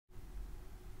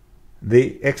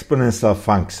The exponential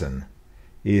function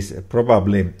is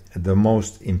probably the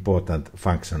most important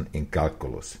function in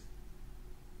calculus.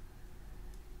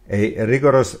 A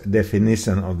rigorous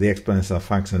definition of the exponential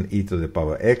function e to the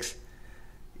power x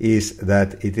is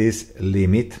that it is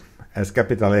limit, as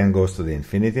capital N goes to the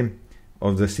infinity,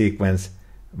 of the sequence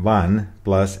 1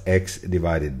 plus x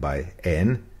divided by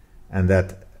n, and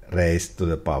that raised to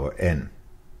the power n.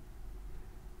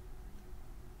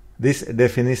 This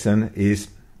definition is,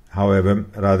 however,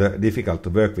 rather difficult to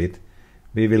work with.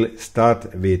 We will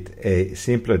start with a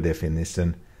simpler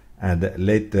definition, and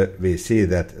later we see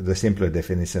that the simpler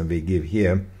definition we give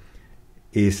here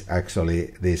is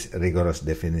actually this rigorous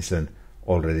definition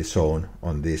already shown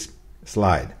on this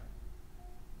slide.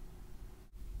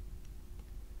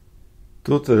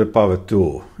 2 to the power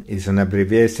 2 is an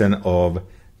abbreviation of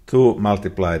 2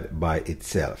 multiplied by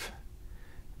itself.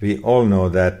 We all know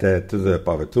that 2 to the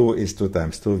power 2 is 2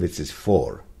 times 2, which is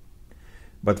 4.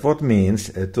 But what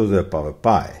means 2 to the power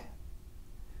pi?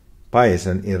 Pi is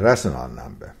an irrational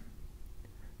number.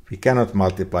 We cannot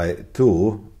multiply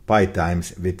 2 pi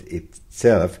times with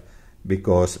itself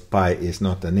because pi is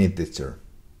not an integer.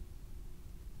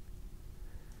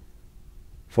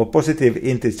 For positive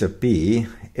integer p,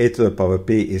 a to the power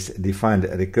p is defined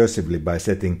recursively by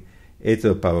setting a to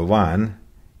the power 1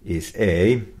 is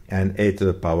a, and a to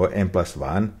the power n plus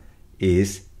 1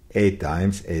 is a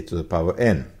times a to the power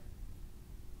n.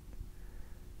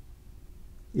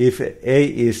 If a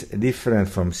is different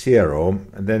from 0,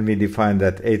 then we define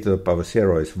that a to the power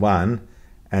 0 is 1,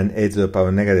 and a to the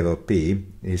power negative of p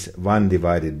is 1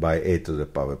 divided by a to the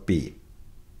power p.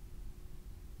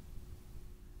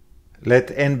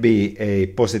 Let n be a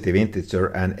positive integer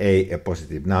and a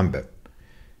positive number.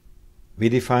 We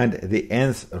defined the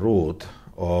nth root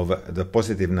of the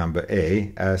positive number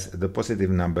a as the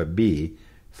positive number b,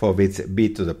 for which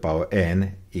b to the power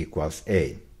n equals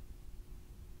a.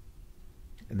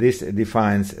 This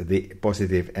defines the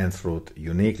positive nth root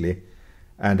uniquely,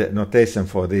 and notation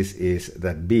for this is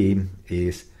that b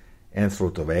is nth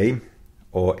root of a,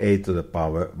 or a to the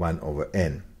power 1 over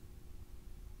n.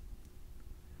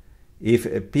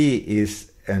 If p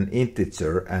is an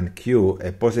integer and q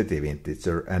a positive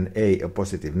integer and a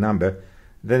positive number,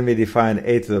 then we define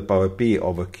a to the power p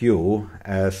over q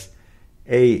as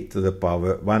a to the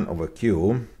power 1 over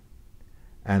q,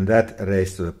 and that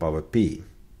raised to the power p.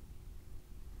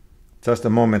 Just a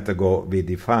moment ago we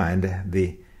defined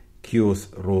the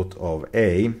qth root of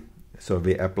a, so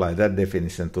we apply that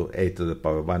definition to a to the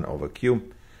power 1 over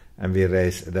q, and we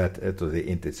raise that to the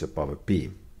integer power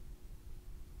p.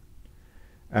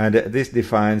 And this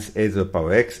defines a to the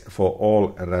power x for all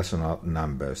rational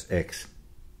numbers x.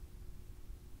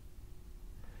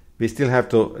 We still have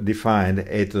to define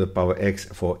a to the power x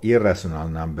for irrational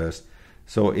numbers,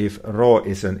 so if ρ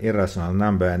is an irrational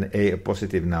number and a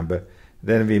positive number,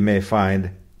 then we may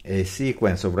find a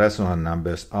sequence of rational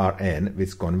numbers Rn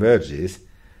which converges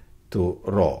to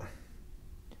ρ.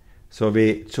 So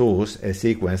we choose a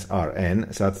sequence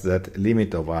Rn such that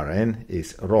limit of Rn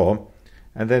is ρ,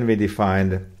 and then we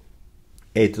define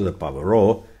a to the power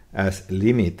ρ as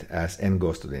limit as n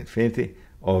goes to the infinity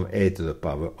of a to the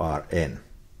power Rn.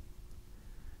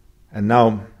 And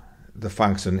now the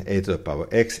function a to the power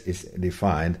x is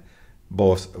defined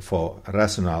both for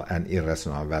rational and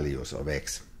irrational values of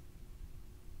x.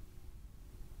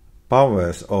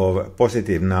 Powers of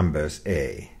positive numbers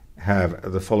a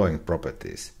have the following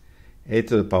properties. A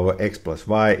to the power x plus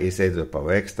y is a to the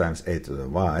power x times a to the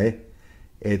y.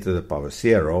 A to the power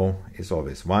 0 is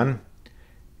always 1.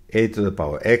 A to the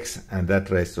power x, and that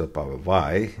raised to the power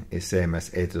y, is same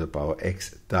as a to the power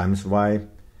x times y.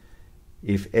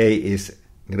 If a is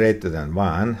greater than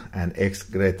 1 and x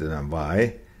greater than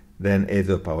y, then a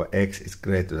to the power x is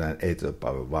greater than a to the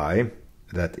power y.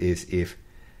 That is, if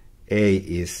a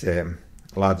is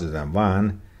larger than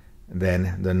 1,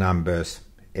 then the numbers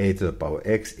a to the power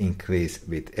x increase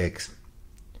with x.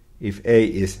 If a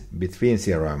is between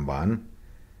 0 and 1,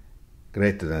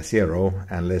 greater than 0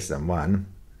 and less than 1,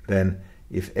 then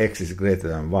if x is greater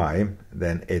than y,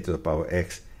 then a to the power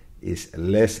x is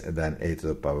less than a to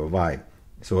the power y.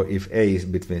 So if a is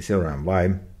between 0 and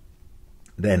y,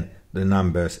 then the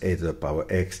numbers a to the power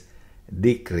x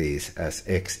decrease as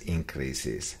x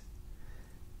increases.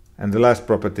 And the last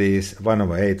property is 1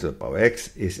 over a to the power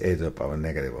x is a to the power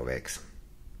negative of x.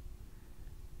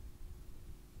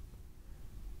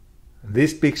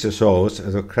 This picture shows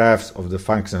the graphs of the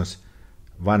functions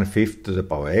 1/5 to the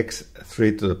power x,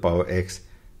 3 to the power x,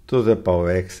 2 to the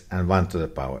power x, and 1 to the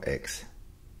power x.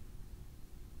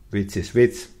 Which is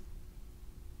which?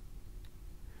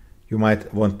 You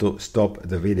might want to stop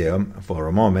the video for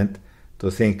a moment to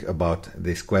think about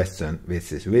this question,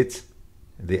 which is which,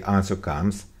 the answer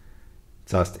comes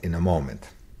just in a moment.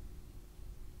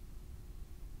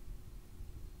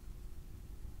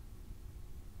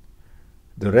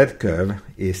 The red curve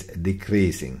is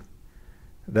decreasing.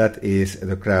 That is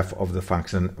the graph of the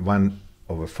function 1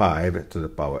 over 5 to the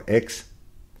power x.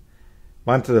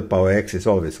 1 to the power x is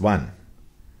always 1.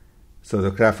 So the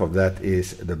graph of that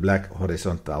is the black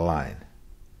horizontal line.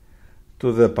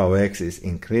 2 to the power x is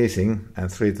increasing,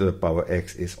 and 3 to the power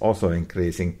x is also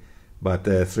increasing, but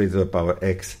 3 to the power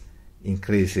x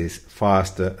increases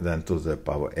faster than 2 to the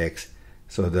power x.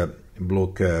 So the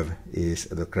blue curve is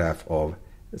the graph of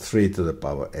 3 to the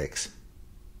power x.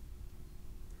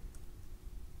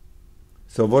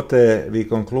 So what we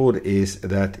conclude is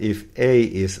that if a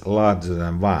is larger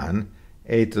than 1,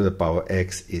 a to the power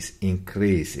x is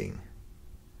increasing.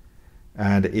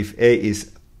 And if a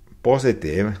is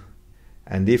positive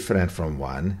and different from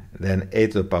 1, then a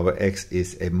to the power x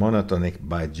is a monotonic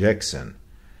bijection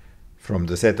from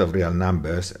the set of real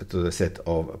numbers to the set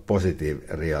of positive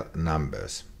real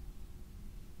numbers.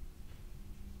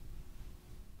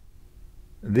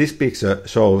 This picture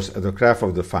shows the graph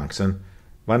of the function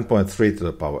 1.3 to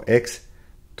the power x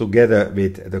together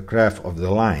with the graph of the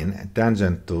line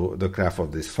tangent to the graph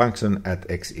of this function at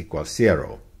x equals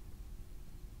 0.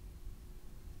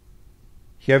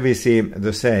 Here we see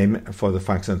the same for the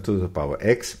function 2 to the power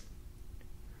x.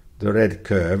 The red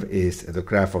curve is the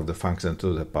graph of the function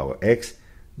 2 to the power x.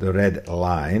 The red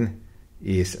line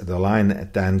is the line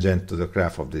tangent to the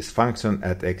graph of this function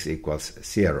at x equals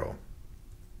 0.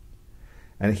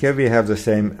 And here we have the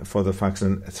same for the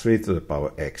function 3 to the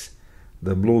power x.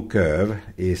 The blue curve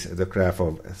is the graph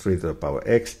of 3 to the power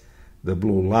x. The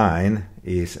blue line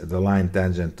is the line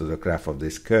tangent to the graph of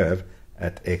this curve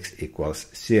at x equals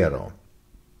 0.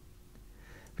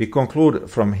 We conclude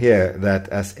from here that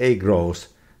as a grows,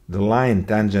 the line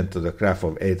tangent to the graph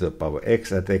of a to the power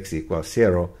x at x equals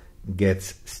 0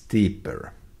 gets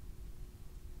steeper.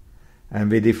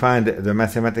 And we defined the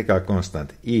mathematical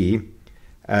constant e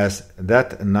as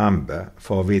that number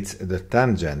for which the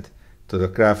tangent to the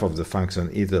graph of the function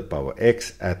e to the power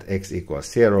x at x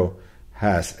equals 0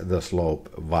 has the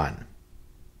slope 1.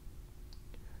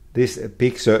 This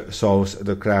picture shows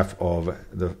the graph of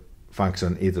the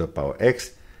function e to the power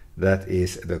x, that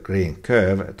is the green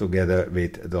curve, together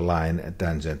with the line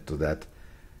tangent to that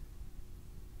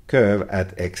curve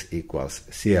at x equals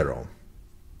 0.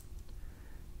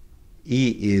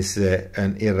 E is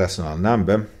an irrational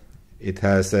number. It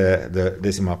has the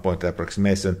decimal point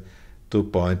approximation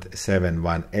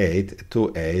 2.718,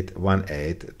 28,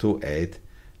 18, 28,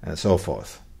 and so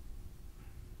forth.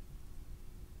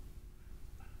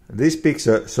 This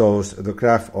picture shows the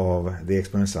graph of the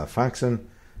exponential function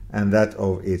and that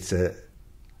of its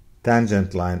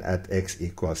tangent line at x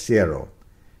equals 0.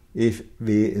 If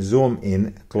we zoom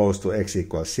in close to x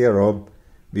equals 0,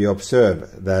 we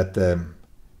observe that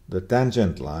the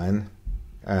tangent line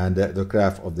and the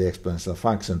graph of the exponential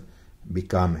function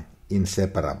become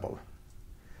inseparable.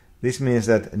 This means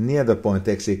that near the point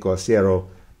x equals 0,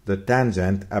 the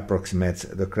tangent approximates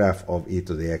the graph of e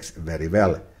to the x very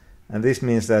well. And this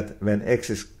means that when x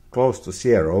is close to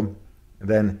 0,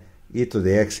 then e to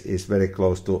the x is very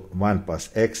close to 1 plus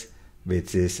x,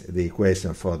 which is the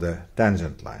equation for the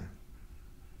tangent line.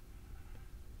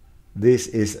 This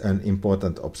is an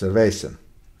important observation.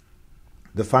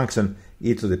 The function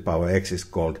e to the power x is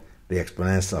called the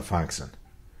exponential function.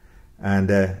 And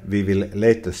we will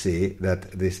later see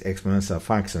that this exponential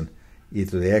function e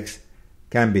to the x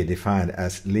can be defined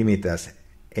as limit as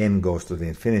n goes to the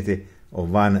infinity of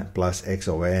 1 plus x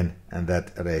over n, and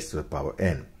that raised to the power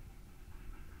n.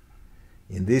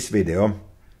 In this video,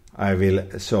 I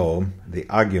will show the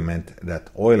argument that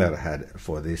Euler had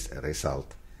for this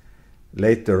result.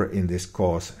 Later in this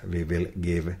course, we will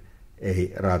give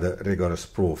a rather rigorous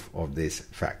proof of this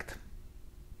fact.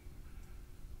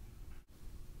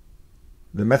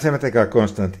 The mathematical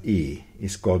constant E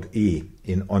is called E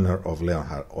in honor of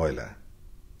Leonhard Euler.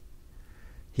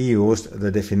 He used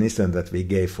the definition that we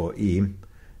gave for E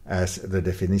as the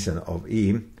definition of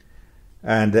E,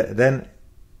 and then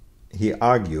he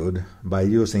argued by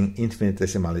using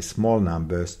infinitesimally small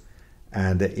numbers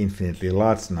and infinitely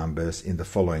large numbers in the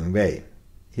following way.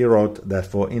 He wrote that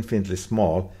for infinitely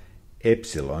small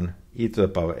epsilon, e to the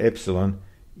power epsilon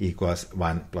equals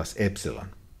 1 plus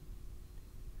epsilon.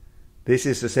 This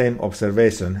is the same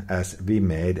observation as we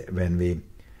made when we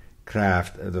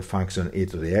graphed the function e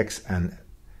to the x and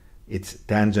its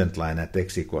tangent line at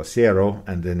x equals 0,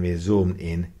 and then we zoomed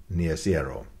in near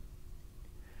 0.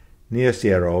 Near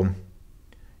 0,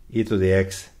 e to the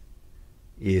x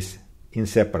is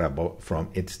inseparable from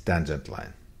its tangent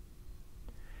line.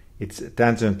 Its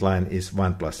tangent line is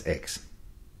 1 plus x.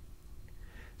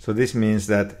 So this means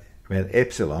that when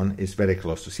epsilon is very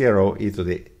close to 0, e to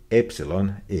the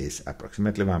epsilon is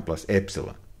approximately 1 plus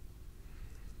epsilon.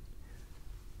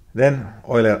 Then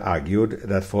Euler argued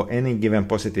that for any given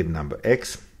positive number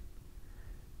x,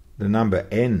 the number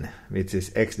n, which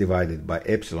is x divided by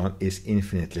epsilon, is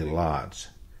infinitely large.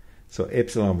 So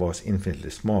epsilon was infinitely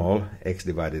small, x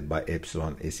divided by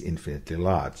epsilon is infinitely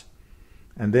large.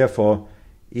 And therefore,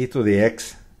 e to the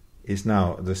x is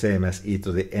now the same as e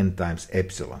to the n times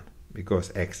epsilon,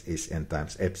 because x is n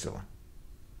times epsilon.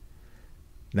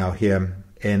 Now here,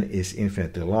 n is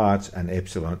infinitely large and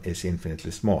epsilon is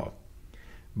infinitely small.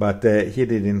 But he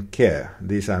didn't care.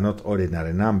 These are not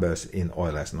ordinary numbers in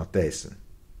Euler's notation.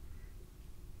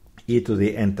 E to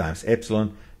the n times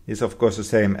epsilon is of course the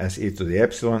same as e to the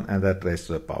epsilon, and that raised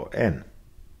to the power n.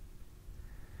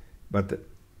 But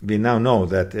we now know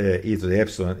that e to the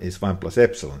epsilon is 1 plus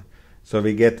epsilon. So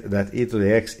we get that e to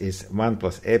the x is 1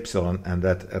 plus epsilon, and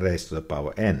that raised to the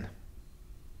power n.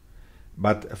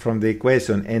 But from the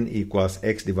equation n equals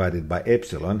x divided by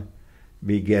epsilon,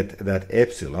 we get that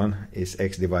epsilon is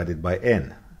x divided by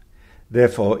n.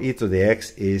 Therefore, e to the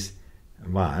x is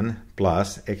 1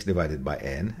 plus x divided by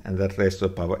n, and that raised to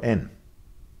the power n.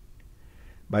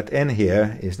 But n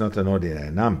here is not an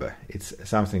ordinary number. It's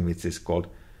something which is called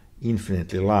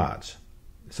infinitely large.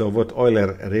 So what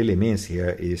Euler really means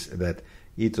here is that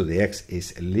e to the x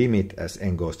is limit as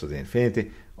n goes to the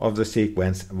infinity of the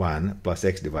sequence 1 plus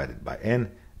x divided by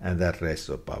n, and that raised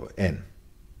to the power n.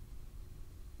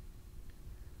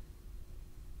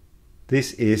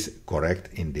 This is correct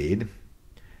indeed.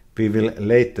 We will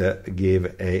later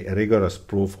give a rigorous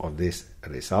proof of this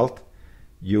result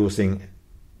using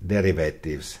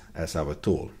derivatives as our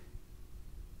tool.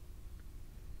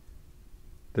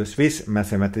 The Swiss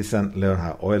mathematician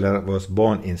Leonhard Euler was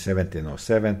born in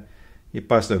 1707. He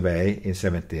passed away in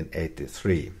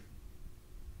 1783.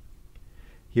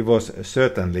 He was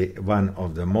certainly one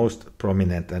of the most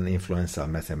prominent and influential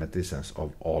mathematicians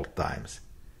of all times.